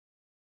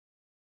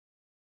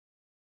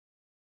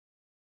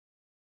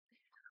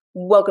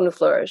Welcome to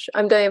Flourish.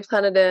 I'm Diane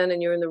Planaden,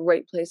 and you're in the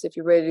right place if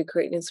you're ready to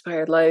create an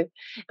inspired life.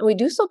 And we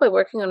do so by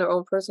working on our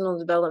own personal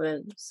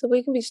development so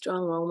we can be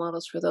strong role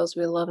models for those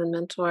we love and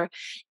mentor,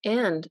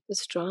 and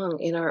strong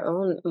in our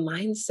own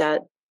mindset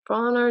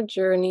on our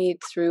journey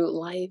through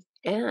life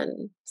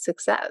and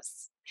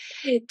success.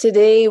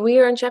 Today, we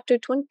are in chapter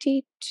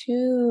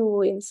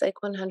 22 in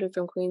Psych 100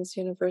 from Queen's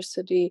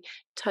University.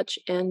 Touch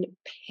and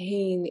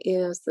pain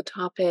is the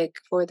topic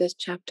for this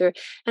chapter.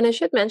 And I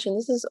should mention,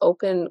 this is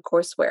open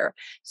courseware.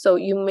 So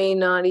you may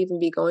not even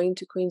be going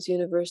to Queen's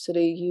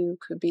University. You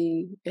could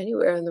be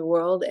anywhere in the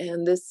world,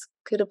 and this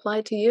could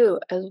apply to you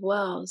as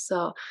well.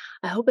 So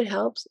I hope it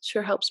helps. It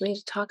sure helps me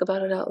to talk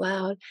about it out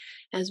loud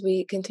as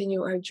we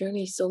continue our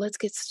journey. So let's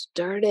get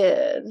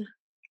started.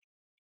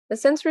 The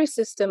sensory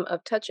system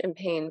of touch and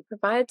pain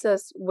provides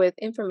us with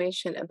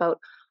information about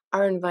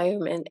our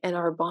environment and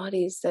our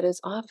bodies that is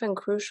often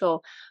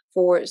crucial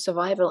for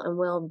survival and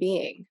well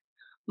being.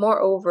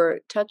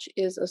 Moreover, touch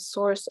is a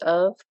source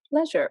of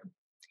pleasure.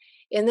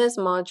 In this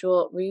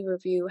module, we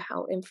review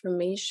how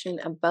information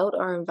about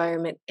our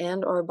environment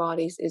and our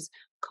bodies is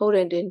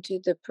coded into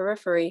the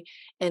periphery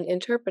and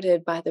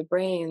interpreted by the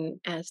brain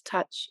as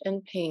touch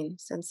and pain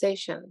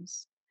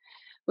sensations.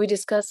 We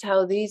discuss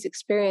how these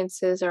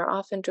experiences are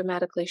often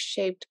dramatically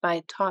shaped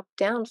by top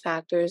down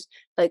factors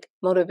like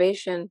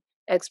motivation,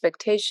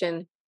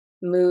 expectation,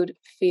 mood,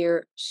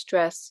 fear,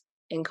 stress,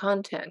 and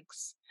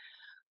context.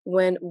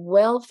 When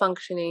well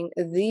functioning,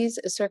 these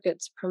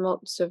circuits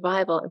promote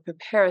survival and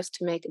prepare us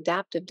to make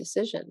adaptive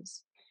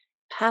decisions.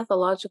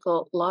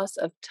 Pathological loss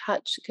of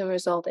touch can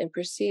result in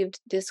perceived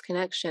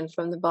disconnection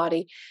from the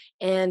body,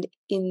 and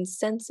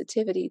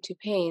insensitivity to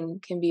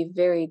pain can be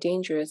very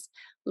dangerous,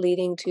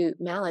 leading to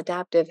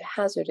maladaptive,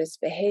 hazardous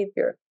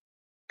behavior.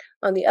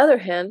 On the other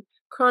hand,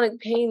 chronic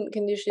pain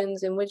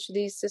conditions in which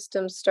these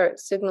systems start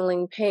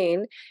signaling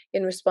pain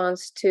in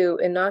response to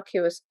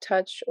innocuous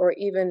touch or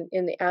even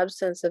in the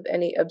absence of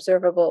any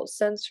observable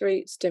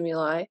sensory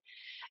stimuli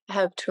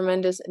have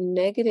tremendous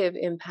negative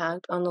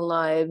impact on the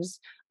lives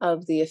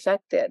of the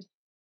affected.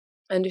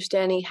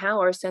 Understanding how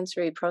our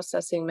sensory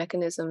processing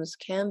mechanisms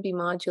can be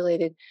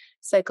modulated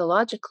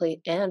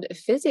psychologically and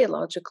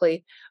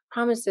physiologically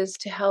promises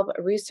to help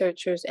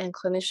researchers and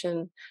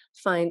clinicians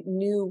find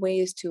new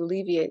ways to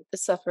alleviate the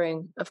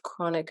suffering of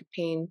chronic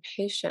pain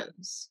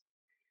patients.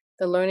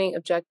 The learning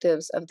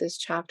objectives of this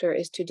chapter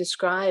is to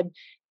describe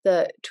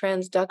the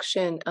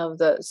transduction of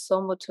the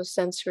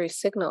somatosensory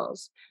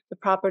signals, the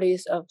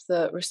properties of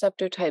the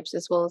receptor types,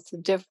 as well as the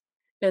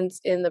difference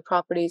in the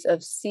properties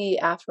of C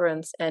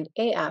afferents and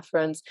A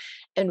afferents,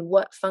 and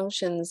what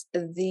functions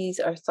these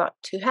are thought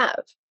to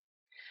have.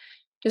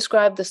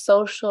 Describe the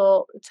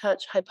social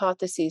touch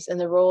hypotheses and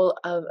the role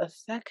of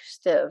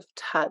affective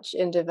touch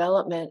in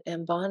development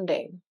and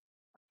bonding.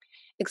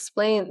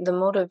 Explain the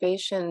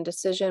motivation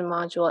decision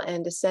module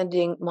and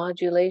descending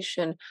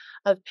modulation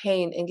of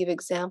pain and give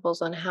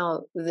examples on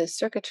how this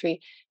circuitry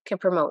can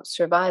promote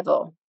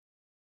survival.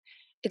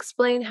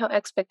 Explain how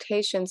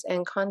expectations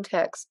and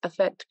context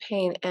affect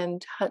pain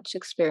and touch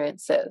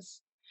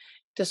experiences.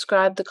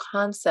 Describe the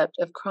concept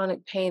of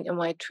chronic pain and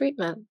why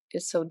treatment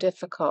is so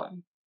difficult.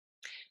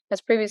 As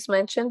previously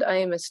mentioned, I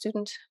am a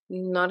student,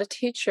 not a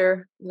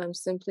teacher, and I'm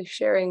simply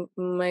sharing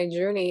my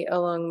journey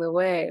along the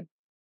way.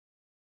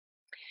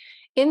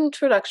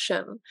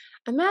 Introduction.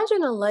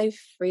 Imagine a life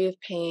free of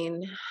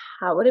pain.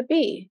 How would it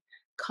be?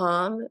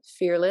 Calm,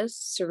 fearless,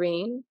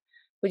 serene?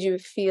 Would you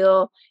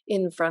feel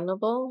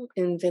invulnerable,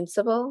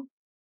 invincible?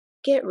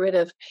 Get rid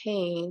of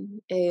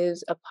pain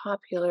is a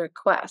popular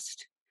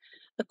quest.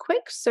 A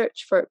quick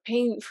search for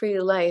pain free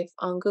life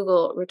on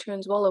Google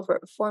returns well over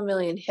 4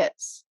 million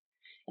hits,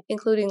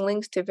 including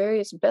links to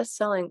various best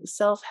selling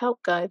self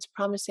help guides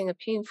promising a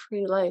pain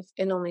free life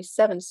in only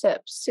 7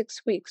 steps,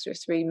 6 weeks, or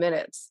 3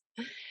 minutes.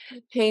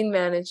 Pain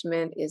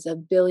management is a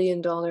 $1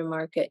 billion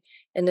market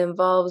and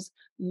involves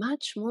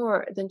much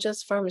more than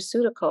just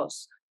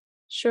pharmaceuticals.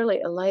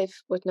 Surely a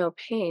life with no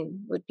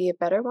pain would be a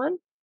better one?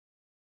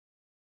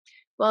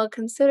 Well,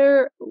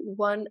 consider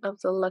one of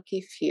the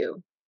lucky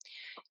few.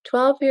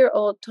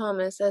 12-year-old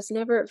Thomas has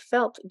never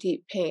felt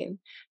deep pain,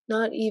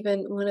 not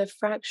even when a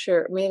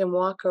fracture made him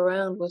walk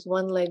around with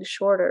one leg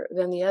shorter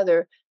than the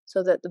other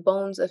so that the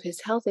bones of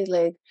his healthy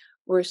leg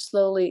were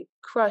slowly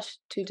crushed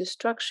to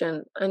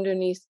destruction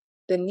underneath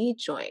the knee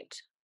joint.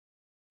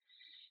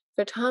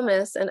 For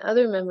Thomas and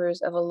other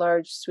members of a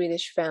large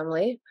Swedish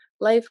family,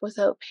 life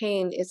without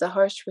pain is a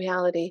harsh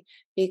reality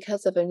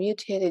because of a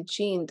mutated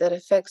gene that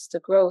affects the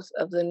growth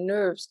of the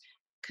nerves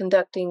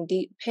conducting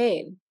deep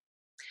pain.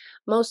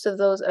 Most of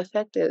those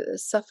affected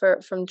suffer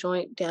from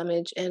joint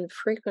damage and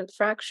frequent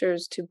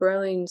fractures to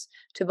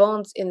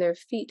bones in their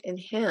feet and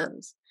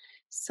hands.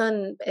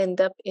 Some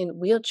end up in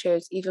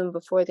wheelchairs even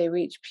before they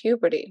reach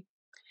puberty.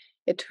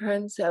 It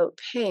turns out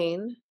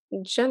pain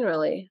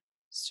generally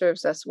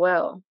serves us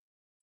well.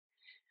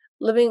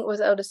 Living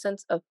without a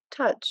sense of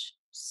touch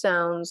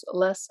sounds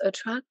less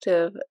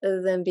attractive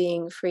than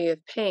being free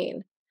of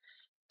pain.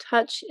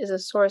 Touch is a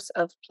source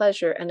of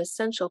pleasure and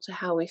essential to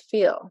how we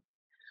feel.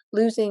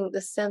 Losing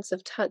the sense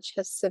of touch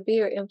has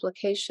severe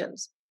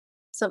implications,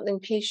 something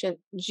patient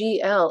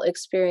GL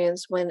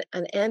experienced when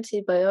an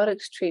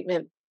antibiotics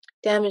treatment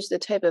damaged the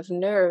type of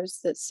nerves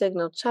that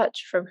signal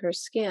touch from her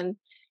skin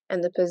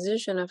and the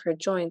position of her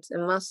joints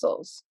and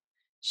muscles.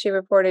 She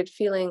reported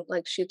feeling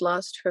like she'd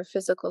lost her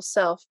physical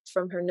self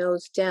from her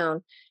nose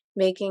down,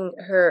 making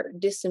her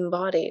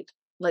disembodied,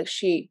 like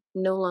she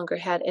no longer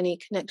had any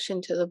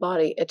connection to the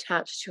body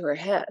attached to her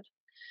head.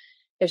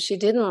 If she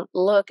didn't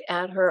look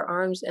at her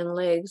arms and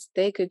legs,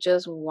 they could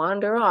just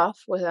wander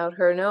off without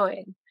her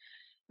knowing.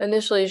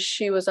 Initially,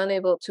 she was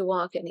unable to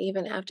walk, and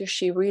even after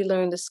she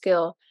relearned the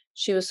skill,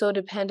 she was so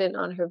dependent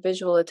on her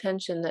visual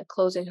attention that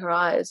closing her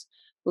eyes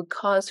would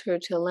cause her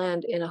to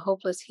land in a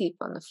hopeless heap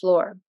on the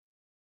floor.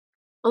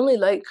 Only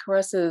light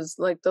caresses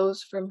like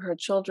those from her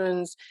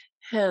children's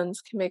hands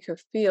can make her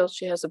feel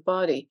she has a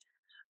body,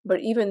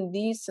 but even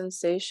these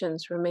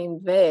sensations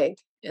remain vague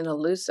and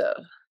elusive.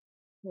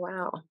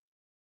 Wow.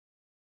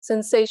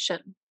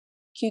 Sensation.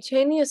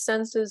 Cutaneous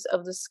senses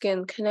of the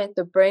skin connect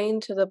the brain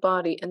to the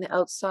body and the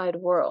outside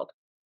world.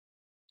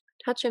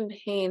 Touch and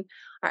pain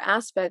are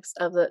aspects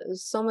of the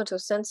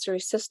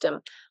somatosensory system,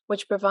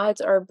 which provides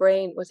our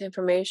brain with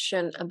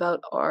information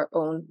about our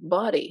own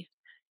body,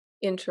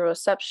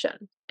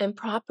 interoception, and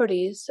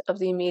properties of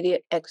the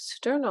immediate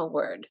external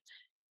world,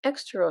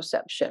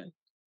 exteroception.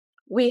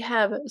 We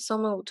have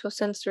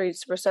somatosensory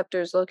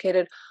receptors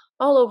located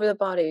all over the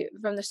body,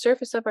 from the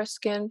surface of our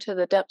skin to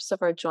the depths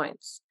of our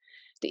joints.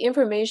 The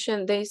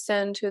information they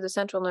send to the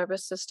central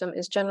nervous system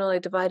is generally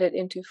divided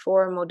into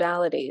four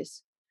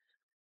modalities: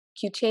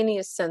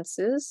 cutaneous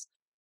senses,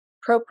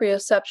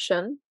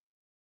 proprioception,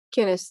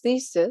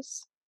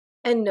 kinesthesis,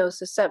 and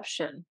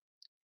nociception.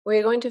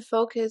 We're going to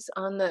focus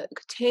on the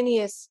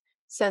cutaneous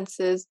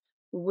senses,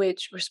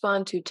 which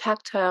respond to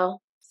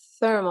tactile,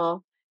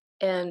 thermal,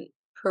 and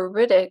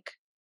peritic,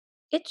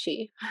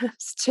 itchy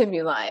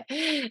stimuli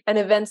and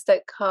events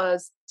that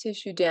cause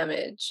tissue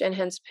damage and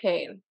hence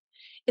pain.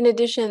 In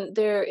addition,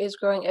 there is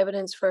growing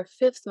evidence for a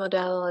fifth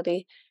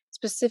modality,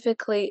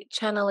 specifically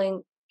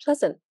channeling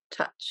pleasant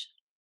touch.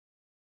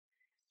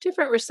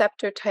 Different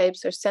receptor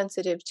types are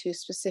sensitive to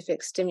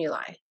specific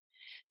stimuli.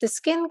 The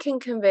skin can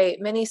convey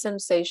many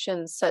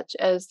sensations, such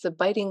as the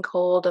biting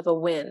cold of a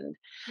wind,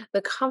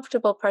 the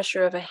comfortable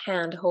pressure of a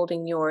hand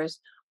holding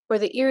yours, or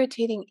the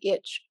irritating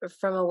itch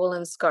from a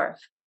woolen scarf.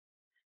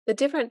 The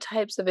different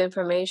types of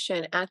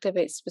information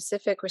activate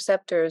specific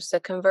receptors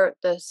that convert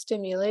the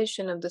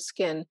stimulation of the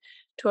skin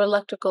to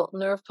electrical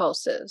nerve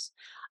pulses,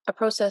 a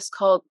process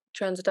called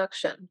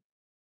transduction.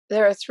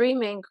 There are three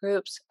main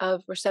groups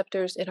of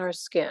receptors in our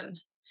skin: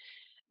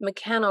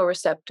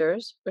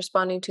 mechanoreceptors,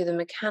 responding to the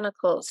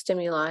mechanical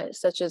stimuli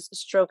such as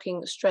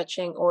stroking,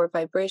 stretching, or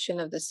vibration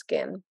of the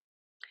skin;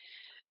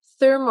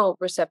 thermal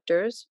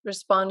receptors,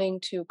 responding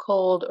to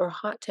cold or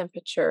hot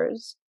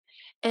temperatures;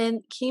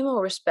 and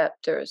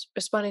chemoreceptors,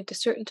 responding to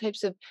certain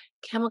types of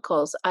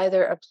chemicals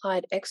either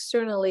applied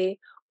externally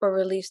or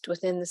released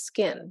within the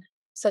skin,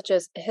 such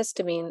as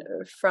histamine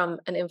from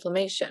an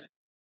inflammation.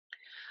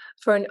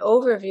 For an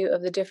overview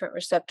of the different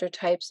receptor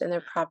types and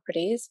their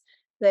properties,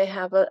 they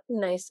have a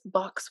nice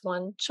box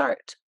one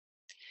chart.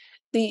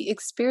 The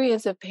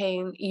experience of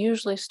pain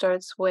usually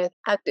starts with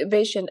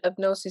activation of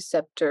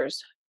nociceptors,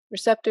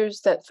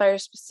 receptors that fire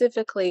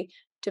specifically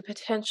to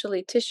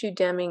potentially tissue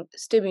damaging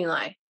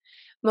stimuli.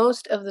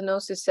 Most of the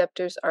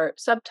nociceptors are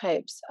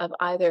subtypes of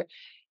either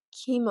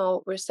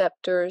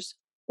chemoreceptors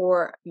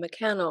or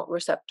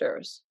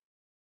mechanoreceptors.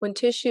 When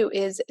tissue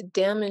is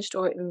damaged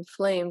or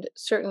inflamed,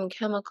 certain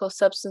chemical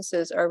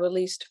substances are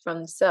released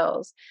from the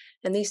cells,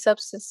 and these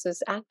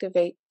substances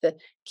activate the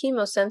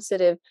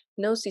chemosensitive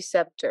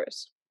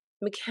nociceptors.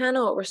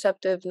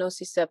 Mechanoreceptive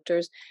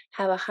nociceptors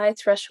have a high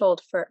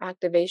threshold for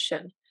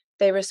activation.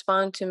 They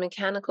respond to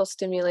mechanical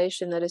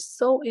stimulation that is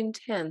so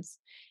intense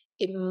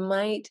it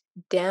might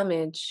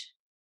damage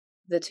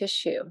the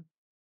tissue.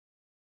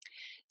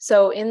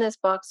 So in this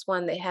box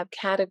one, they have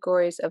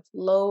categories of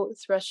low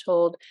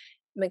threshold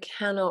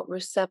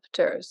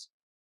mechanoreceptors.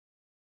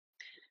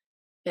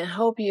 And I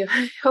hope you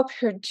hope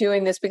you're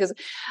doing this because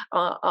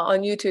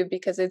on YouTube,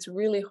 because it's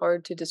really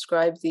hard to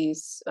describe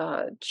these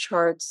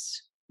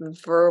charts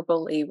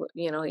verbally.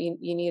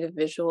 You need a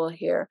visual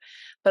here,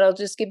 but I'll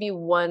just give you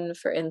one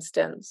for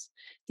instance.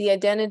 The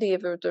identity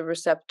of the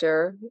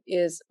receptor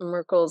is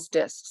Merkel's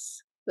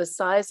discs. The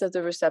size of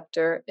the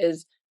receptor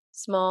is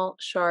small,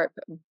 sharp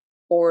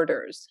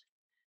borders.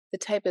 The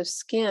type of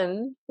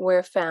skin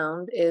where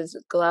found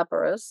is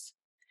glabrous,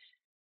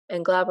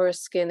 and glabrous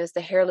skin is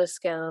the hairless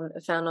skin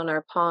found on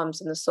our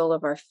palms and the sole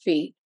of our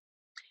feet.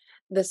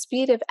 The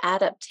speed of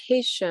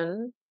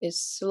adaptation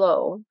is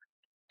slow,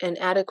 and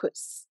adequate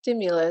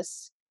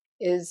stimulus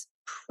is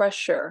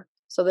pressure.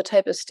 So, the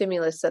type of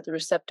stimulus that the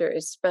receptor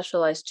is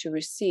specialized to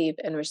receive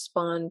and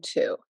respond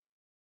to.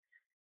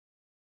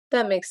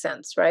 That makes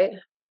sense, right?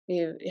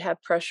 You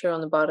have pressure on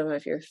the bottom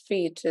of your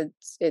feet,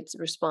 it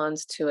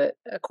responds to it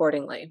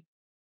accordingly.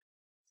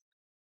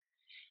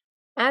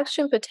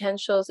 Action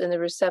potentials in the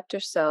receptor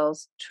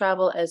cells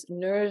travel as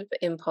nerve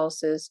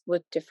impulses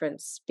with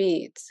different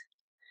speeds.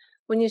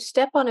 When you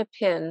step on a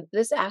pin,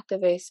 this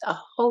activates a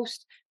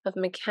host of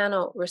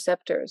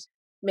mechanoreceptors,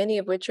 many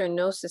of which are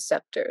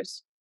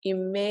nociceptors. You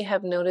may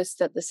have noticed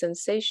that the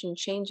sensation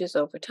changes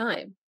over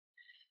time.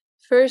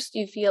 First,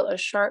 you feel a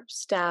sharp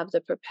stab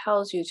that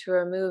propels you to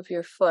remove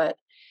your foot,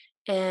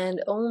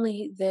 and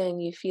only then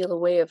you feel a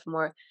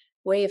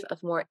wave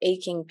of more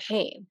aching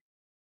pain.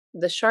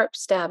 The sharp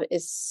stab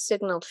is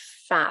signaled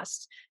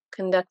fast,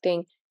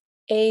 conducting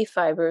A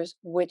fibers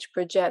which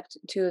project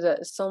to the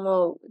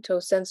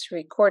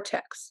somatosensory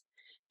cortex.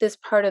 This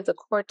part of the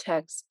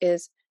cortex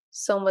is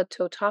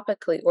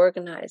somatotopically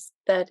organized.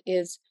 That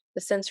is,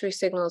 the sensory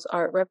signals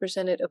are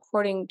represented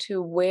according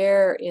to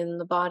where in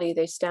the body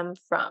they stem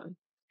from.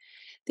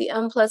 The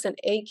unpleasant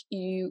ache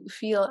you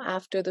feel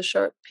after the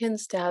sharp pin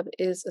stab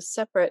is a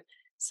separate,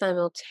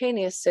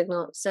 simultaneous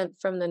signal sent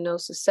from the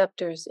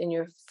nociceptors in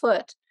your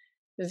foot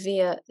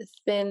via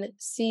thin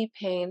C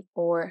pain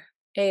or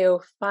AO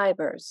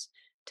fibers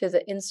to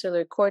the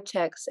insular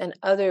cortex and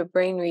other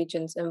brain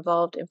regions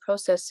involved in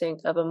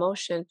processing of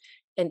emotion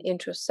and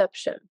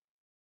interoception.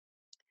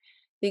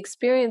 The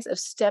experience of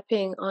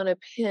stepping on a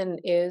pin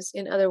is,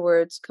 in other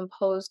words,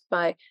 composed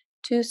by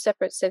two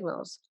separate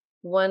signals.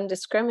 One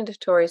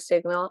discriminatory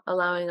signal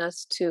allowing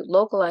us to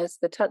localize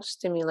the touch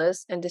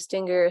stimulus and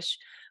distinguish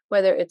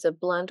whether it's a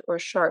blunt or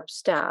sharp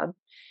stab,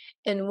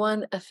 and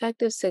one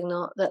effective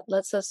signal that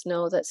lets us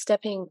know that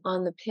stepping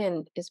on the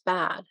pin is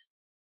bad.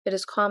 It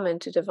is common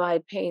to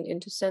divide pain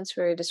into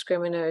sensory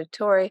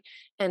discriminatory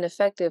and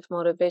effective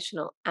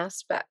motivational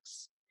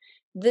aspects.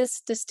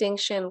 This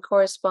distinction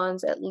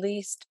corresponds at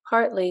least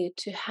partly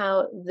to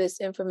how this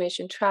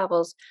information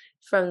travels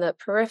from the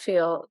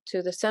peripheral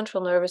to the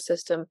central nervous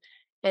system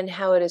and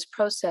how it is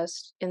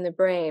processed in the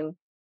brain.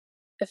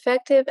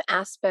 Effective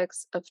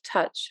aspects of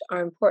touch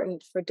are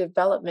important for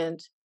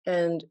development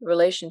and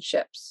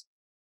relationships.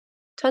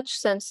 Touch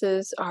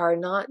senses are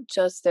not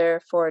just there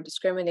for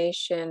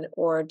discrimination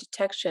or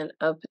detection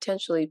of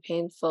potentially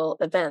painful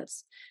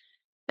events,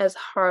 as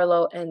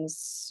Harlow and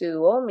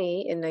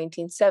Suomi in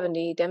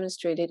 1970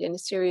 demonstrated in a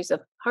series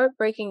of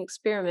heartbreaking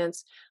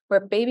experiments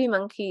where baby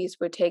monkeys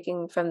were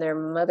taken from their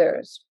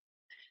mothers.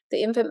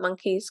 The infant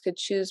monkeys could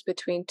choose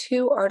between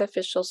two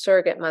artificial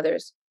surrogate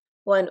mothers,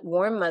 one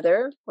warm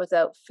mother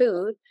without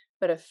food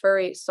but a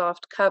furry,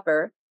 soft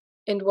cover,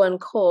 and one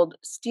cold,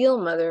 steel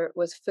mother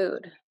with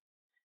food.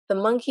 The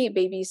monkey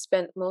babies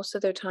spent most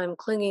of their time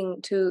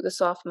clinging to the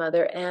soft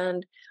mother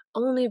and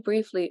only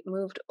briefly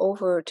moved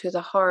over to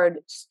the hard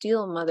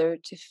steel mother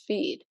to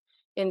feed,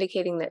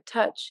 indicating that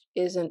touch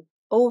is an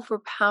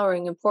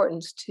overpowering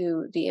importance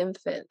to the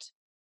infant.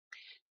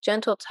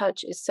 Gentle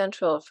touch is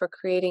central for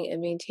creating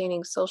and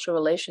maintaining social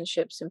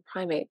relationships in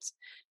primates.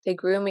 They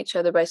groom each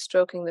other by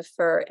stroking the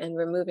fur and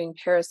removing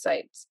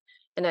parasites,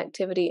 an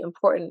activity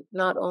important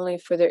not only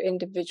for their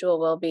individual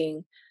well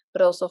being,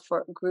 but also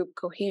for group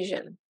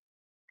cohesion.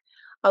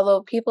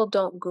 Although people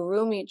don't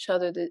groom each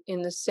other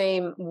in the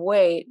same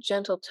way,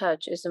 gentle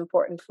touch is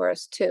important for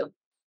us too.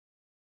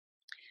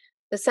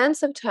 The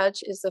sense of touch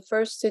is the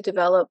first to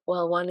develop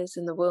while one is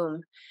in the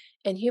womb,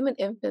 and human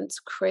infants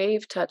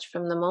crave touch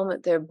from the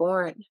moment they're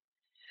born.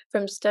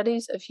 From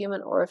studies of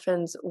human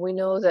orphans, we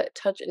know that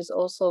touch is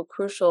also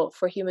crucial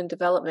for human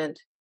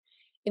development.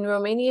 In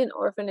Romanian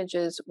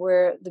orphanages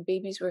where the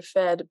babies were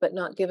fed but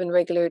not given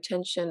regular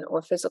attention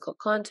or physical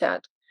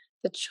contact,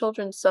 the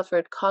children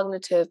suffered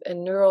cognitive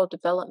and neural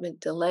development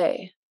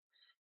delay.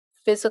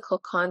 Physical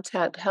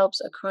contact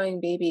helps a crying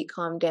baby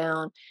calm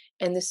down,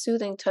 and the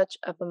soothing touch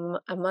of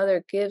a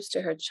mother gives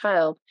to her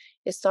child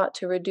is thought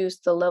to reduce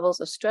the levels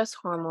of stress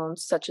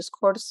hormones such as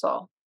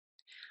cortisol.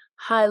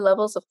 High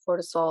levels of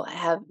cortisol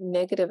have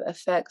negative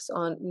effects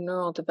on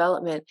neural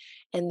development,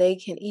 and they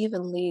can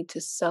even lead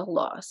to cell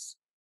loss.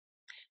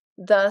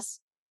 Thus,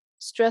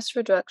 stress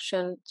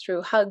reduction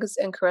through hugs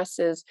and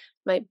caresses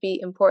might be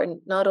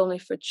important not only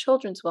for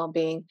children's well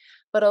being,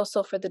 but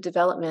also for the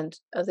development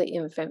of the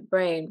infant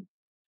brain.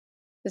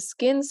 The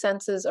skin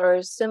senses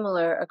are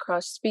similar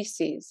across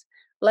species,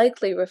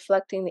 likely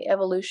reflecting the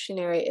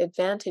evolutionary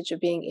advantage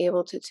of being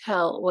able to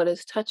tell what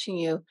is touching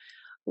you,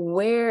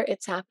 where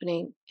it's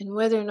happening, and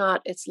whether or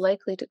not it's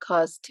likely to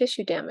cause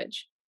tissue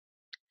damage.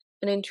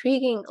 An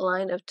intriguing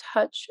line of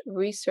touch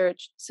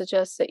research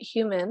suggests that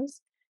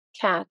humans,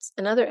 cats,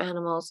 and other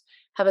animals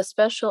have a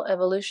special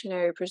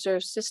evolutionary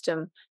preserved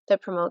system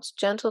that promotes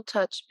gentle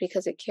touch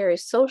because it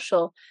carries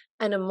social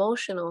and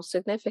emotional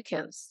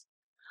significance.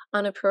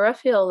 On a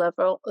peripheral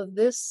level,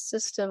 this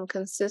system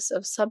consists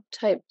of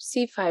subtype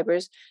C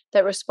fibers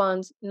that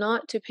respond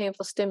not to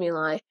painful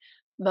stimuli,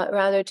 but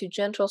rather to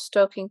gentle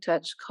stroking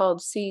touch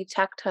called C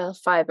tactile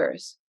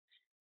fibers.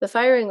 The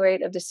firing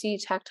rate of the C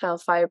tactile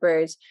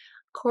fibers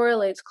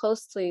correlates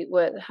closely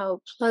with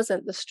how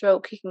pleasant the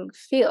stroking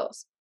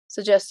feels,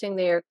 suggesting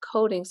they are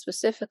coding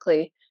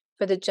specifically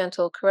for the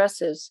gentle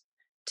caresses,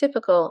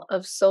 typical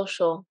of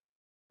social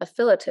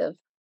affiliative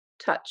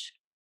touch.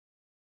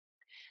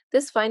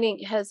 This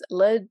finding has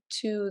led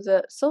to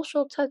the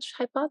social touch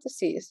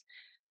hypothesis,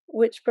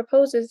 which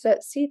proposes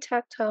that C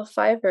tactile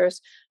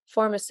fibers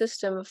form a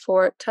system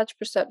for touch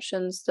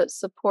perceptions that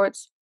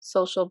supports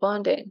social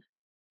bonding.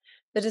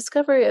 The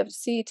discovery of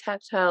C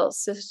tactile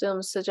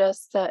systems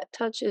suggests that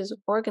touch is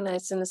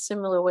organized in a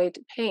similar way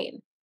to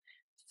pain.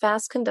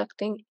 Fast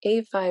conducting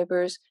A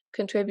fibers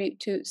contribute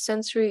to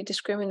sensory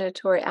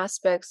discriminatory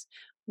aspects,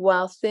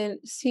 while thin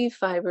C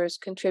fibers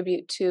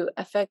contribute to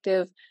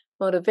affective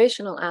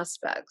motivational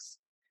aspects.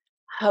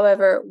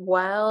 However,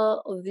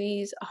 while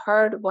these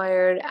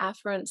hardwired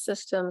afferent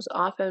systems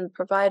often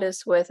provide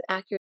us with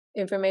accurate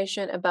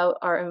information about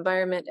our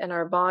environment and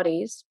our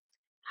bodies,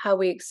 how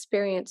we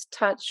experience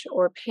touch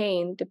or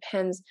pain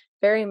depends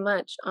very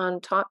much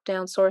on top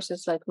down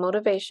sources like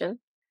motivation,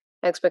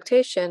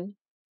 expectation,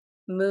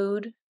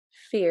 mood,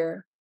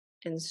 fear,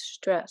 and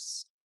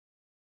stress.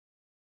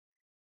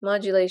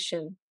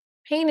 Modulation.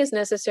 Pain is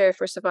necessary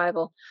for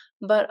survival,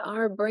 but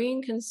our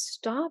brain can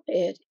stop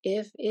it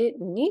if it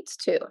needs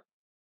to.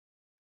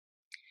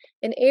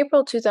 In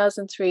April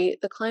 2003,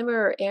 the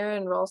climber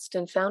Aaron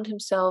Ralston found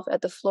himself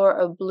at the floor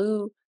of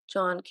Blue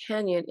John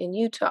Canyon in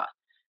Utah,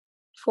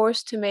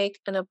 forced to make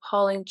an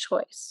appalling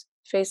choice: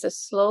 face a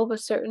slow but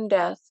certain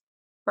death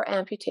or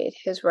amputate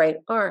his right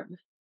arm.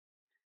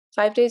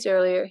 5 days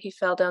earlier, he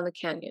fell down the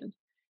canyon.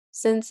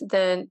 Since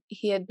then,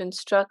 he had been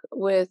struck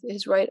with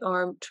his right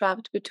arm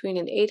trapped between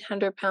an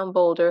 800-pound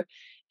boulder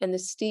and the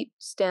steep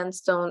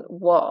sandstone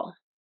wall.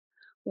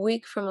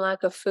 Weak from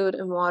lack of food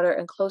and water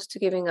and close to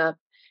giving up,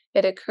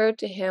 it occurred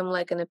to him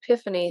like an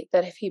epiphany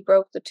that if he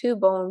broke the 2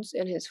 bones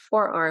in his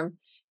forearm,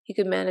 he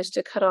could manage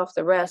to cut off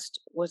the rest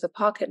with a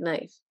pocket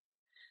knife.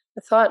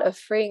 The thought of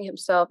freeing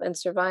himself and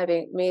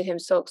surviving made him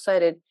so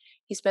excited,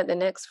 he spent the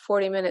next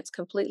 40 minutes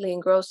completely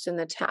engrossed in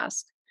the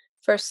task,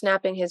 first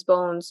snapping his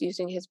bones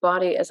using his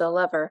body as a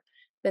lever,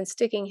 then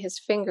sticking his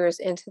fingers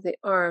into the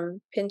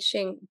arm,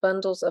 pinching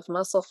bundles of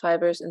muscle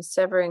fibers and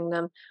severing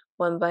them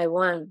one by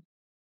one,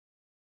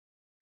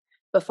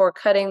 before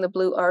cutting the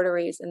blue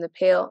arteries and the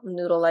pale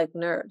noodle-like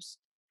nerves.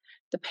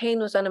 The pain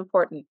was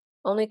unimportant.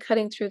 Only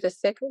cutting through the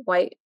thick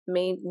white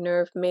main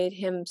nerve made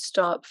him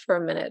stop for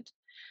a minute.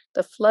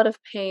 The flood of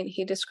pain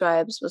he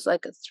describes was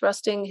like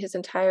thrusting his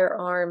entire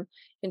arm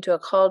into a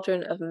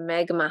cauldron of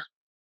magma.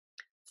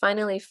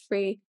 Finally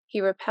free,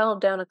 he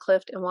rappelled down a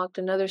cliff and walked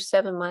another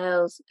 7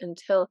 miles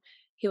until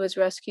he was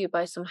rescued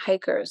by some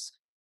hikers.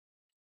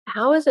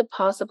 How is it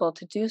possible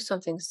to do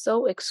something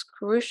so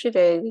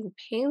excruciatingly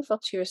painful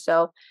to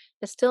yourself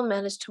and still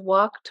manage to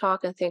walk,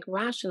 talk, and think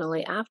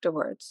rationally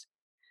afterwards?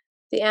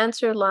 The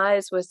answer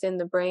lies within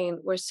the brain,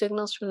 where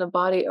signals from the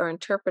body are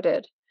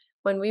interpreted.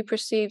 When we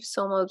perceive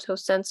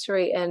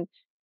somatosensory and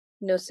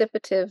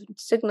nociceptive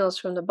signals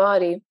from the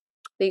body,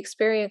 the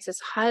experience is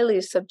highly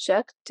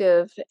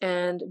subjective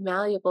and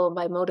malleable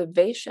by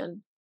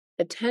motivation,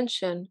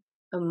 attention,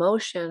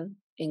 emotion,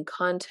 and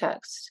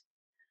context.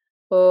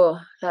 Oh,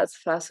 that's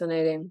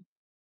fascinating.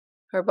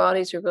 Our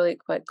bodies are really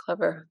quite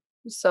clever.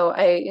 So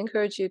I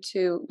encourage you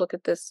to look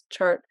at this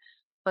chart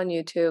on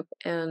YouTube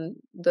and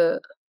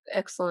the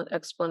excellent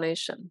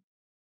explanation.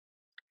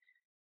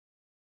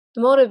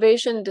 The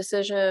motivation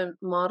decision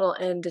model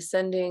and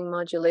descending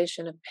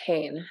modulation of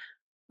pain.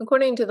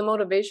 According to the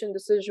motivation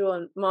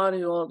decision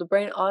module, the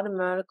brain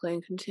automatically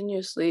and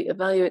continuously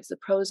evaluates the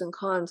pros and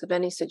cons of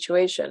any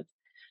situation,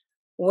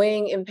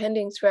 weighing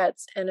impending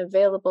threats and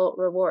available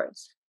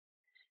rewards.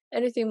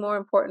 Anything more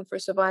important for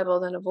survival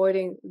than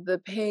avoiding the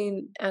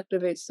pain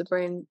activates the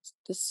brain's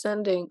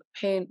descending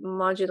pain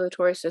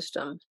modulatory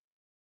system,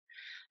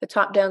 a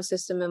top-down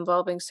system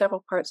involving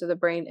several parts of the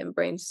brain and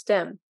brain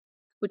stem,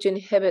 which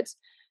inhibits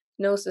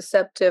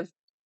nociceptive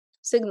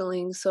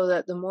signaling so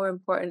that the more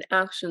important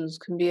actions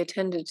can be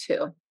attended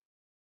to.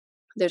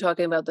 They're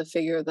talking about the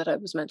figure that I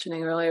was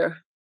mentioning earlier.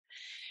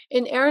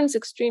 In Aaron's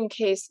extreme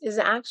case, his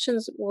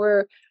actions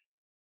were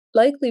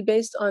likely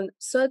based on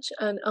such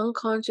an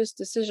unconscious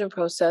decision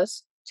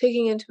process,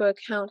 taking into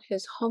account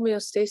his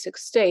homeostatic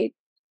state,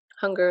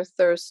 hunger,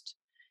 thirst,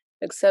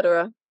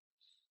 etc.,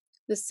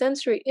 the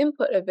sensory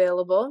input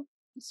available,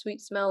 the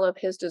sweet smell of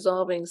his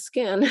dissolving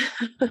skin,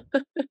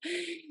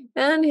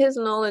 and his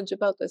knowledge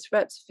about the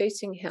threats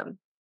facing him,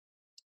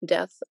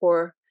 death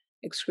or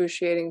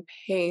excruciating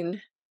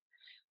pain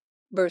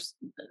versus,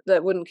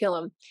 that wouldn't kill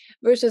him,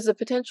 versus the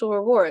potential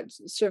rewards,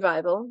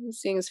 survival,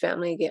 seeing his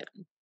family again.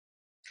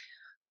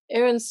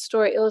 Aaron's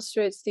story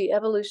illustrates the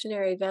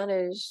evolutionary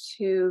advantage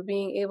to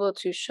being able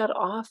to shut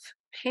off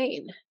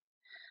pain.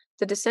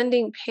 The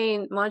descending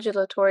pain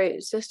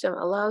modulatory system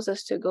allows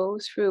us to go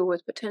through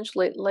with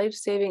potentially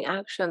life-saving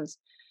actions.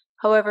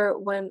 However,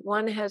 when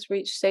one has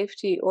reached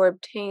safety or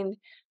obtained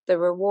the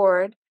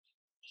reward,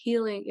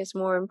 healing is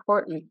more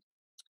important.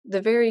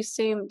 The very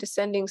same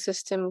descending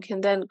system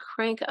can then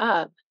crank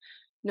up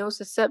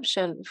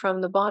nociception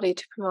from the body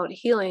to promote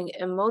healing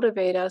and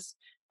motivate us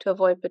to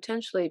avoid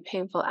potentially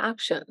painful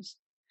actions.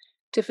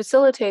 To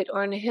facilitate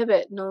or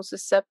inhibit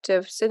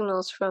nociceptive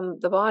signals from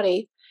the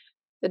body,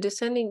 the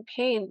descending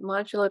pain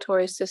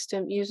modulatory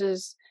system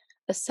uses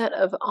a set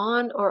of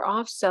on or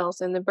off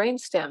cells in the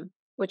brainstem,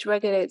 which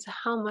regulates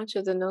how much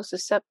of the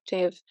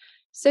nociceptive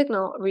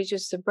signal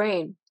reaches the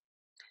brain.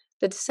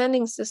 The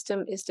descending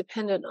system is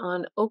dependent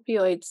on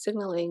opioid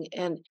signaling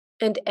and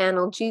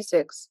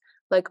analgesics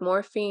like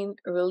morphine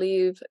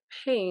relieve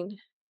pain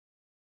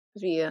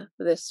via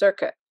this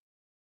circuit.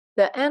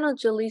 The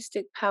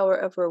analgesic power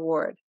of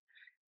reward.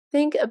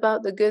 Think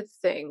about the good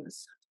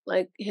things,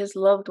 like his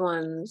loved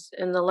ones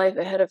and the life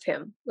ahead of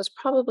him, was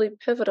probably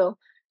pivotal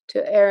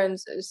to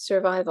Aaron's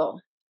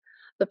survival.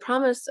 The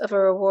promise of a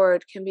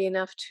reward can be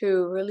enough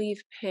to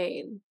relieve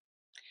pain.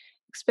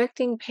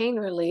 Expecting pain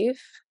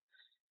relief,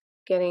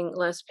 getting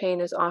less pain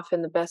is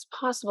often the best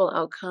possible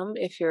outcome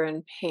if you're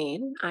in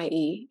pain,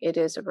 i.e., it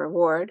is a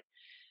reward.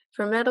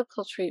 For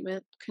medical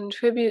treatment,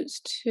 contributes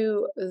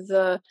to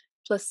the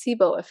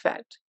placebo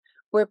effect,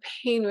 where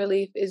pain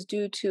relief is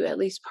due to at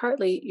least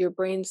partly your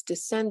brain's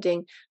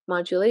descending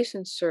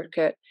modulation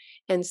circuit,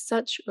 and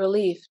such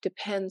relief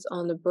depends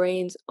on the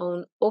brain's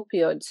own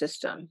opioid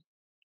system.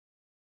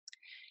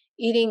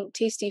 Eating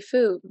tasty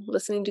food,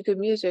 listening to good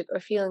music, or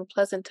feeling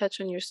pleasant touch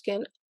on your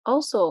skin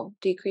also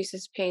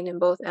decreases pain in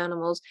both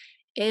animals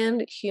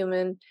and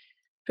human,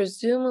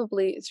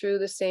 presumably through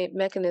the same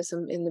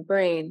mechanism in the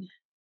brain.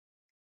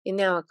 In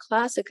now a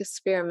classic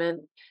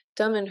experiment,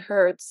 Dumm and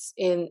Hertz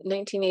in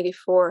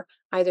 1984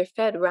 either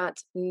fed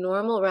rats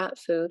normal rat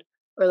food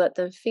or let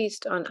them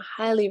feast on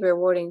highly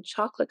rewarding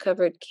chocolate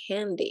covered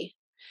candy.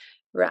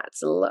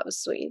 Rats love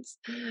sweets,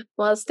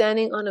 while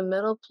standing on a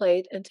metal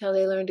plate until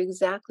they learned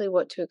exactly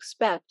what to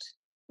expect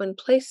when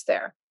placed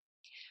there.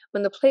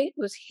 When the plate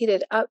was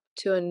heated up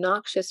to a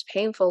noxious,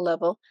 painful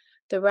level,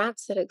 the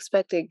rats that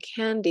expected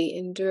candy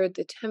endured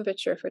the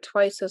temperature for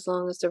twice as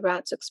long as the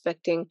rats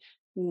expecting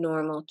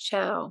normal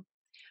chow.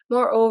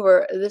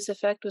 Moreover, this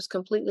effect was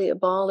completely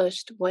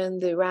abolished when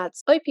the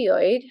rat's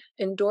opioid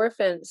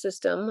endorphin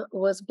system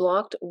was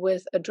blocked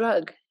with a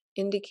drug,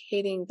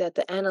 indicating that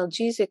the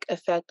analgesic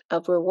effect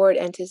of reward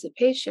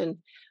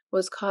anticipation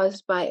was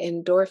caused by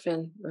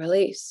endorphin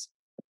release.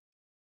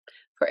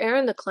 For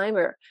Aaron the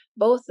climber,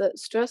 both the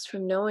stress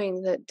from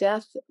knowing that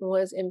death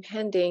was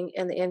impending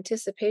and the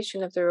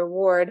anticipation of the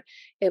reward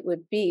it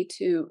would be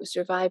to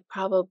survive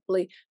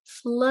probably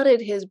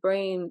flooded his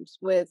brain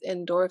with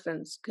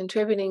endorphins,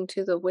 contributing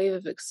to the wave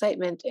of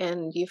excitement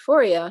and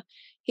euphoria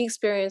he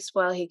experienced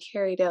while he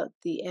carried out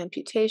the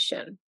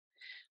amputation,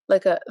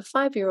 like a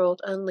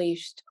 5-year-old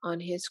unleashed on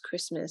his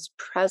Christmas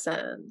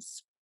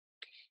presents.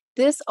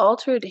 This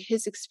altered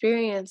his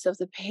experience of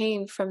the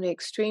pain from the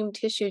extreme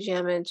tissue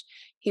damage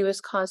he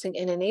was causing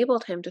and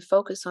enabled him to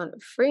focus on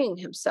freeing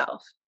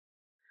himself.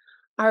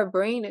 Our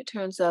brain, it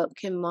turns out,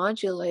 can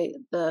modulate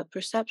the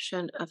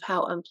perception of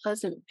how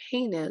unpleasant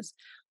pain is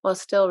while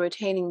still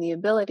retaining the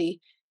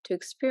ability to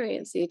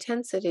experience the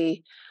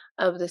intensity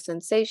of the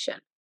sensation.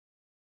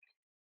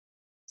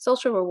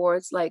 Social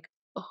rewards like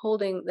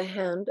holding the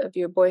hand of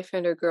your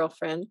boyfriend or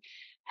girlfriend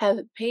have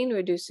pain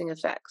reducing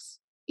effects.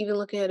 Even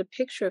looking at a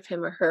picture of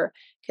him or her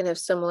can have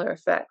similar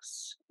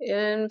effects.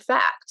 In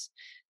fact,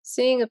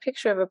 seeing a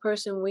picture of a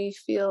person we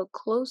feel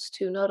close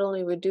to not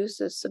only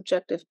reduces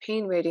subjective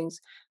pain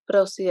ratings, but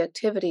also the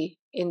activity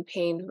in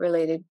pain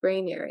related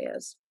brain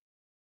areas.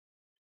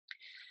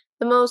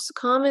 The most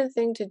common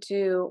thing to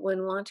do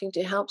when wanting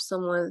to help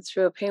someone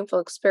through a painful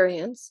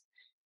experience,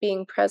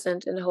 being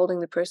present and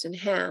holding the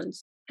person's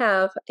hands,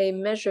 have a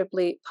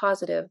measurably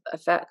positive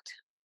effect.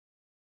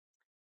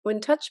 When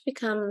touch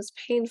becomes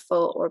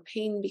painful or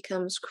pain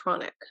becomes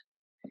chronic,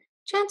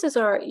 chances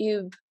are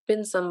you've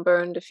been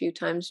sunburned a few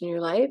times in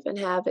your life and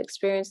have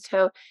experienced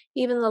how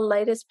even the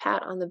lightest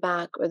pat on the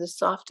back or the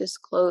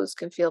softest clothes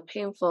can feel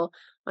painful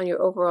on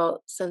your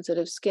overall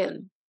sensitive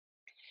skin.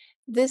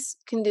 This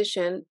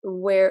condition,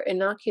 where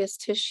innocuous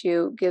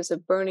tissue gives a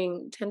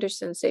burning, tender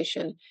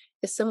sensation,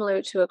 is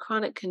similar to a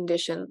chronic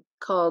condition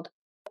called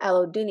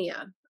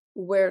allodynia,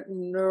 where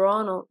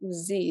neuronal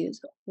disease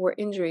or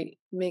injury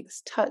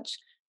makes touch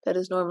that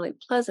is normally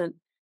pleasant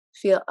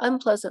feel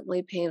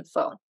unpleasantly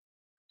painful.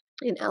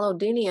 In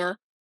allodynia,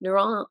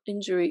 neuronal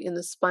injury in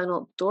the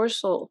spinal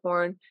dorsal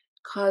horn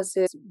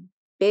causes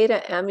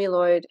beta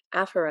amyloid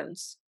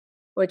afferents,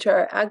 which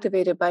are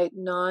activated by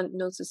non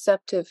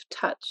nociceptive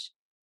touch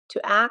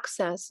to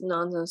access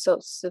non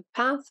nociceptive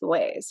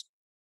pathways.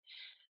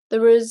 The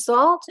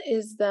result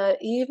is that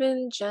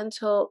even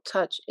gentle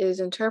touch is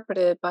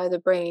interpreted by the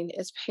brain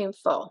as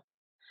painful,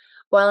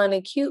 while an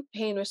acute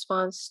pain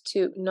response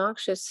to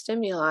noxious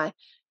stimuli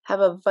have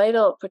a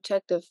vital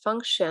protective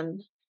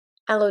function.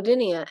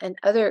 Allodynia and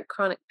other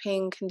chronic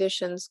pain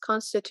conditions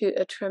constitute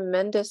a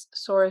tremendous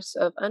source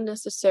of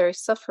unnecessary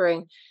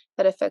suffering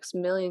that affects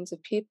millions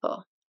of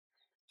people.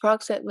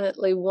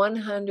 Approximately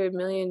 100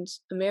 million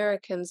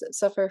Americans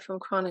suffer from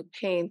chronic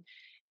pain,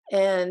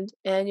 and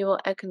annual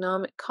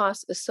economic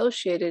costs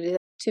associated it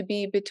to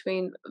be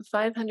between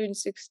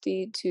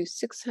 560 to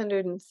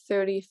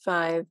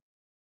 635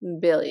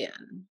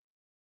 billion.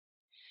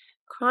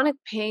 Chronic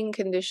pain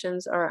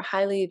conditions are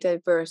highly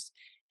diverse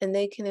and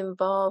they can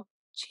involve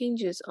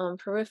changes on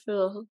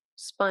peripheral,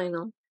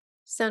 spinal,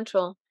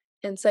 central,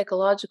 and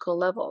psychological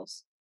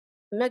levels.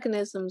 The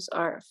mechanisms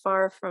are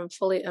far from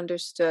fully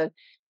understood,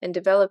 and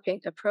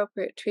developing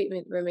appropriate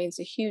treatment remains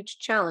a huge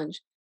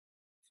challenge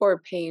for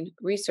pain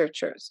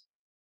researchers.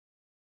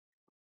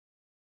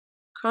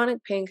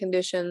 Chronic pain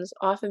conditions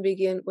often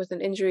begin with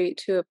an injury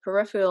to a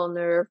peripheral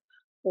nerve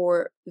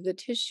or the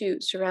tissue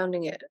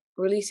surrounding it,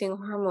 releasing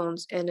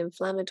hormones and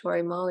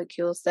inflammatory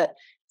molecules that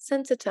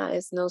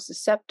sensitize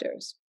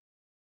nociceptors.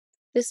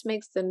 This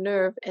makes the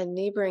nerve and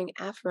neighboring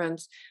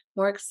afferents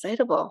more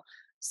excitable,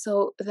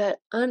 so that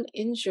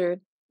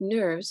uninjured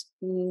nerves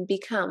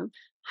become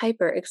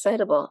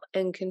hyperexcitable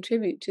and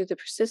contribute to the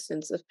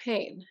persistence of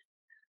pain.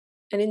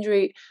 An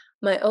injury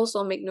might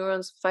also make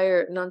neurons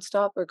fire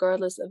nonstop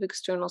regardless of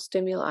external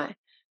stimuli,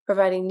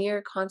 providing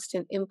near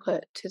constant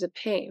input to the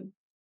pain.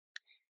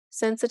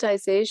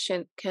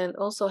 Sensitization can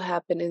also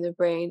happen in the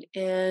brain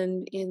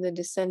and in the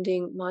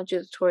descending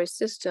modulatory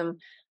system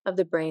of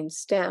the brain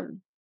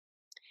stem.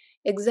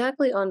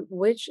 Exactly on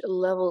which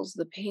levels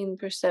the pain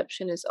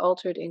perception is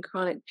altered in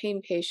chronic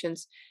pain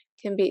patients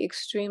can be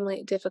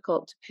extremely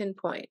difficult to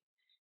pinpoint,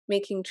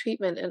 making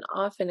treatment an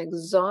often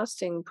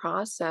exhausting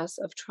process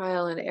of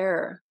trial and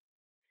error.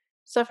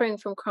 Suffering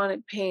from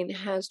chronic pain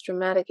has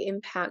dramatic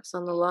impacts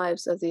on the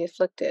lives of the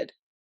afflicted.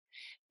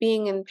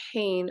 Being in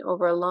pain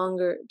over a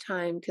longer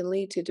time can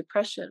lead to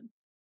depression,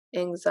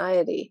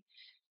 anxiety,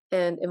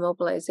 and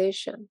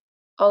immobilization,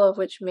 all of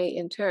which may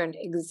in turn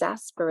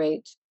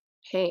exasperate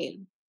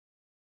pain.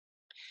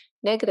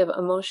 Negative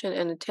emotion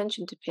and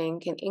attention to pain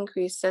can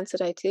increase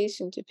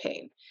sensitization to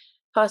pain,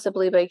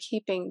 possibly by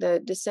keeping the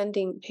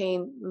descending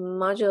pain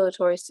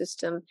modulatory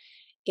system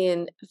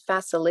in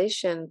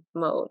facilitation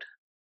mode.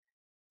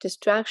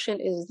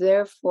 Distraction is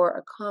therefore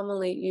a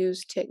commonly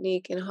used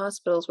technique in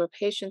hospitals where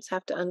patients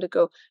have to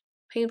undergo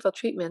painful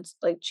treatments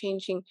like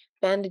changing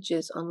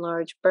bandages on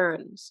large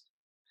burns.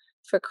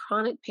 For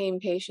chronic pain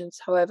patients,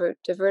 however,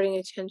 diverting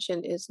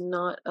attention is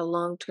not a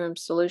long term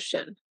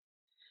solution.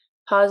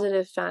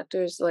 Positive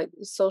factors like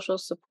social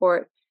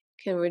support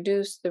can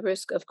reduce the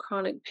risk of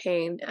chronic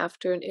pain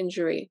after an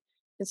injury,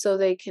 and so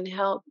they can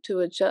help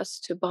to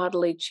adjust to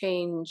bodily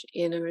change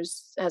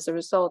as a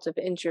result of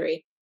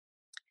injury.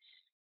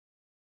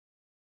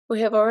 We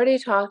have already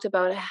talked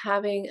about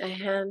having a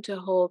hand to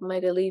hold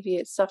might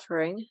alleviate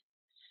suffering.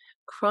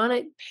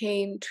 Chronic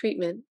pain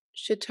treatment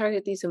should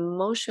target these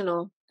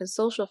emotional and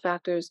social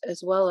factors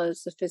as well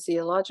as the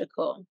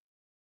physiological.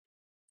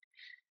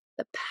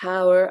 The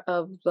power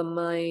of the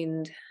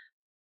mind.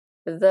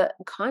 The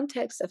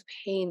context of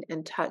pain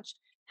and touch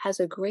has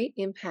a great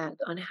impact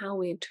on how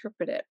we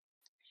interpret it.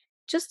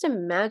 Just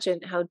imagine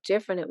how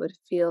different it would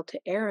feel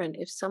to Aaron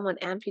if someone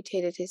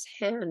amputated his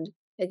hand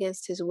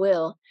against his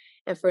will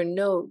and for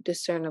no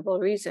discernible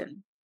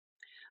reason.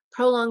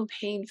 Prolonged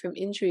pain from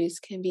injuries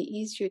can be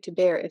easier to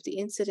bear if the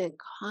incident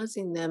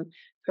causing them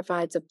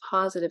provides a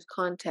positive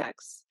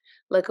context,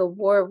 like a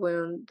war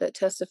wound that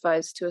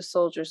testifies to a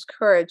soldier's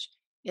courage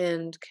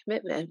and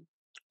commitment,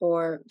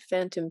 or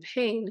phantom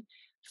pain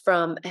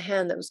from a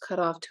hand that was cut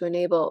off to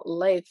enable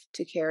life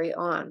to carry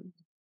on.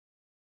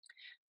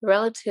 The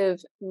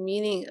relative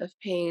meaning of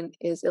pain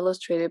is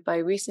illustrated by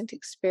a recent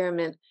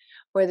experiment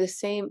where the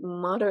same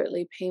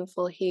moderately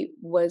painful heat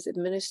was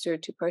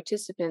administered to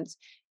participants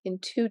in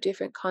two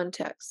different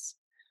contexts.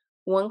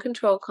 One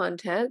control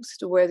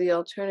context where the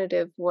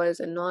alternative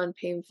was a non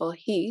painful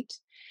heat,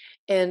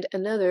 and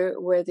another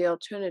where the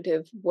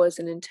alternative was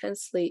an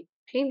intensely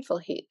painful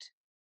heat.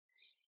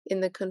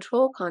 In the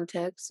control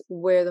context,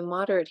 where the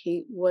moderate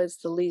heat was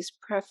the least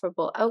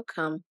preferable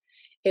outcome,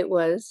 it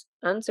was,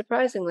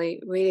 unsurprisingly,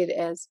 rated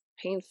as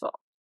painful.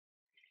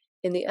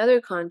 In the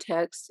other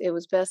context, it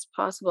was best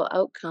possible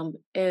outcome,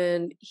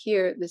 and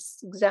here this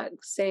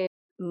exact same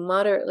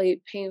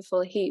moderately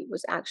painful heat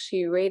was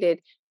actually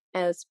rated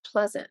as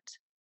pleasant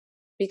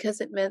because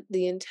it meant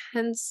the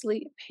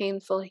intensely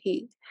painful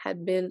heat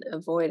had been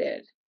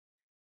avoided.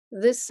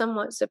 This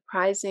somewhat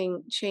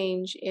surprising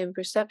change in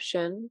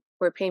perception,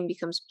 where pain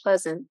becomes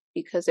pleasant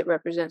because it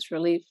represents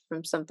relief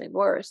from something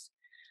worse,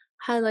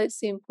 highlights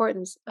the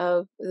importance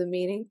of the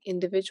meaning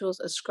individuals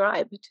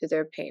ascribe to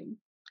their pain,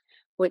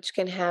 which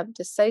can have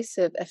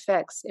decisive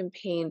effects in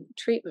pain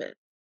treatment.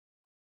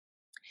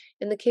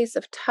 In the case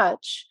of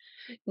touch,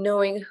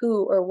 knowing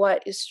who or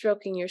what is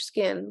stroking your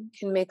skin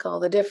can make all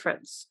the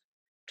difference.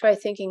 Try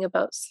thinking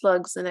about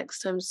slugs the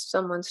next time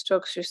someone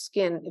strokes your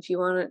skin if you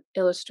want an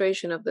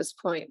illustration of this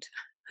point.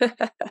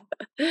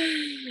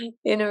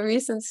 In a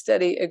recent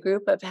study, a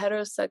group of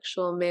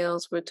heterosexual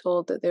males were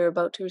told that they were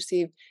about to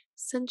receive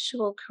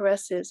sensual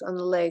caresses on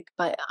the leg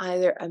by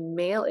either a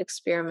male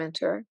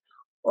experimenter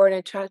or an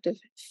attractive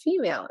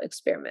female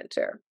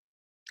experimenter.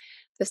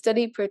 The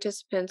study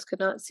participants could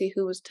not see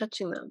who was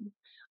touching them,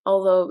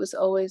 although it was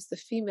always the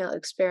female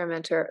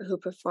experimenter who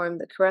performed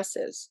the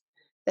caresses.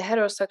 The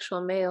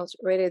heterosexual males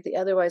rated the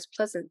otherwise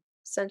pleasant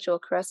sensual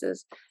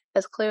caresses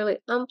as clearly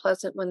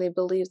unpleasant when they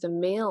believed the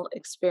male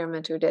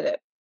experimenter did it.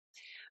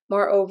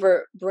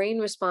 Moreover, brain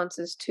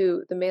responses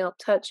to the male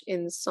touch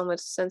in the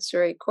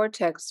somatosensory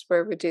cortex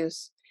were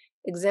reduced,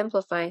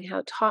 exemplifying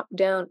how top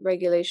down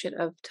regulation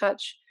of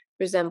touch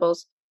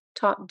resembles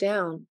top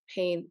down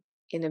pain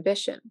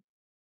inhibition.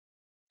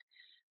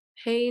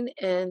 Pain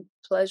and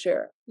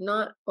pleasure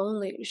not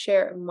only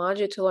share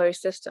modulatory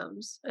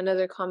systems,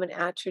 another common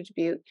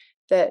attribute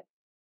that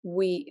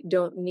we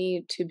don't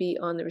need to be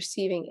on the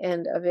receiving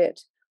end of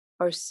it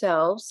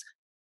ourselves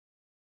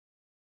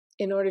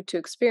in order to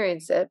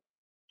experience it.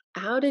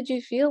 How did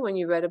you feel when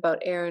you read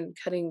about Aaron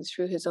cutting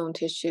through his own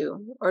tissue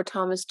or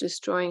Thomas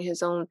destroying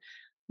his own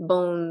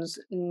bones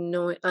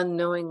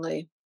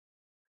unknowingly?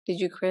 Did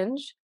you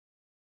cringe?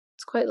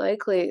 It's quite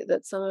likely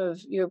that some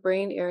of your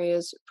brain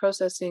areas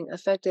processing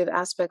affective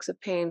aspects of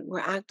pain were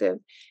active,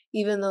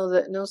 even though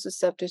the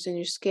nociceptors in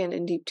your skin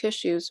and deep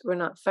tissues were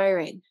not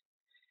firing.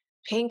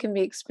 Pain can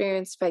be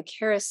experienced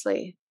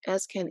vicariously,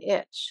 as can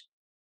itch,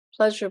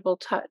 pleasurable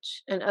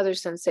touch, and other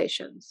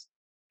sensations.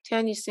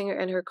 Tanya Singer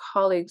and her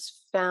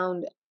colleagues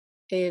found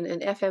in an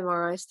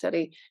fMRI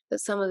study that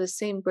some of the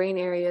same brain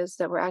areas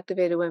that were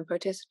activated when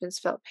participants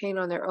felt pain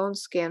on their own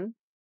skin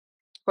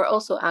were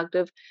also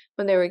active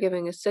when they were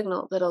giving a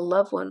signal that a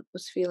loved one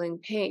was feeling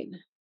pain.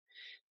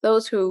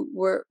 Those who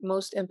were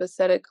most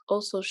empathetic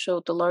also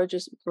showed the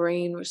largest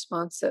brain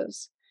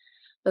responses.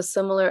 A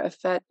similar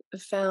effect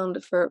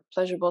found for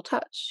pleasurable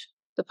touch.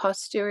 The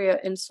posterior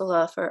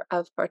insula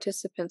of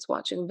participants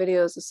watching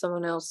videos of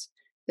someone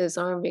else's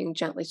arm being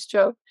gently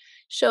stroked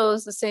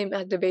shows the same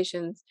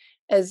activations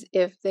as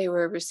if they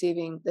were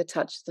receiving the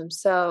touch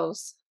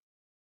themselves.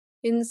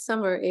 In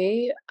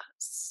summary,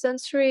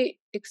 sensory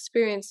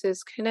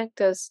experiences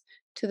connect us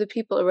to the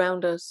people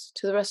around us,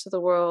 to the rest of the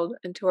world,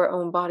 and to our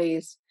own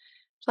bodies.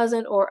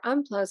 Pleasant or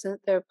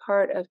unpleasant, they're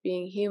part of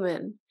being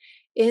human.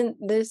 In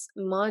this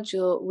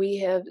module, we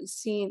have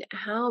seen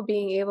how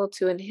being able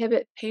to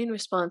inhibit pain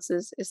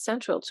responses is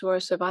central to our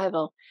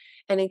survival.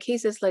 And in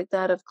cases like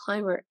that of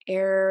climber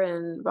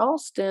Aaron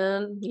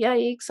Ralston,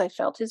 yikes, I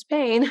felt his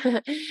pain,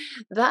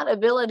 that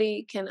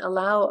ability can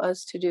allow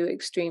us to do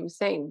extreme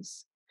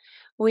things.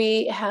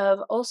 We have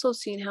also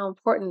seen how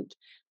important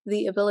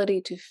the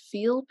ability to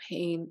feel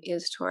pain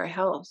is to our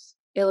health,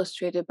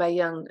 illustrated by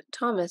young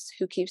Thomas,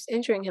 who keeps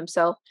injuring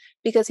himself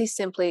because he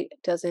simply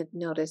doesn't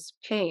notice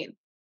pain.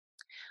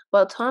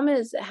 While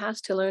Thomas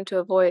has to learn to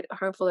avoid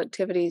harmful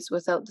activities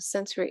without the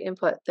sensory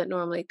input that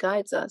normally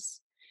guides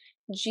us,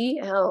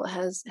 GL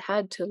has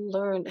had to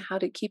learn how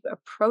to keep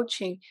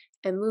approaching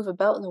and move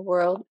about in the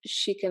world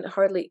she can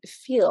hardly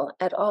feel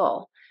at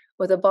all,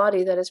 with a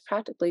body that is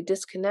practically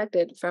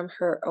disconnected from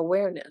her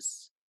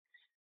awareness.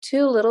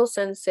 Too little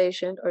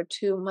sensation or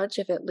too much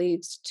of it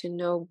leads to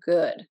no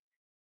good,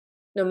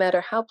 no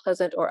matter how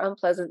pleasant or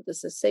unpleasant the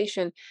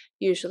sensation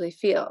usually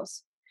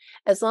feels.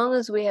 As long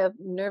as we have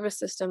nervous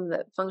system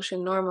that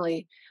function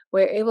normally,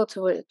 we're able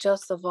to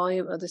adjust the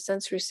volume of the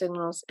sensory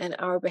signals and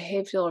our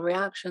behavioral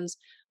reactions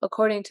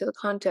according to the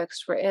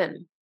context we're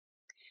in.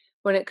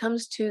 When it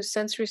comes to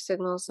sensory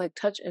signals like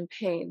touch and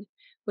pain,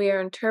 we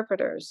are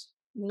interpreters,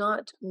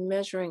 not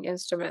measuring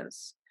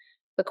instruments.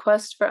 The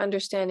quest for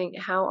understanding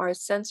how our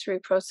sensory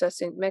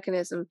processing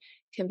mechanism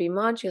can be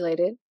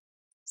modulated,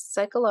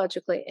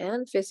 psychologically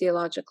and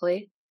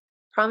physiologically,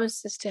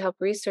 promises to help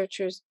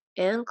researchers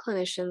and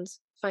clinicians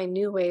find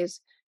new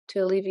ways to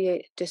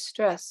alleviate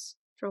distress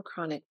from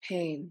chronic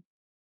pain.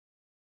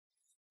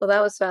 Well,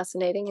 that was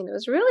fascinating, and it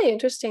was really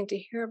interesting to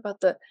hear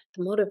about the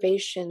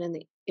motivation and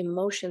the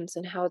emotions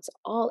and how it's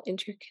all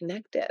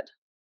interconnected.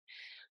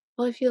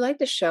 Well, if you like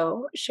the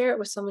show, share it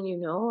with someone you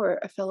know, or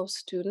a fellow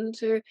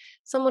student, or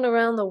someone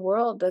around the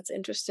world that's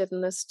interested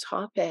in this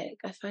topic.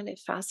 I find it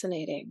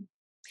fascinating.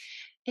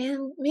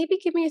 And maybe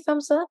give me a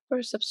thumbs up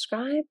or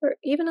subscribe or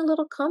even a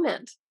little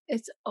comment.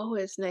 It's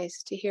always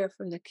nice to hear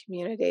from the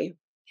community.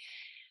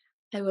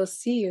 I will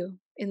see you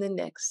in the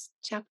next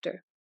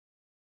chapter.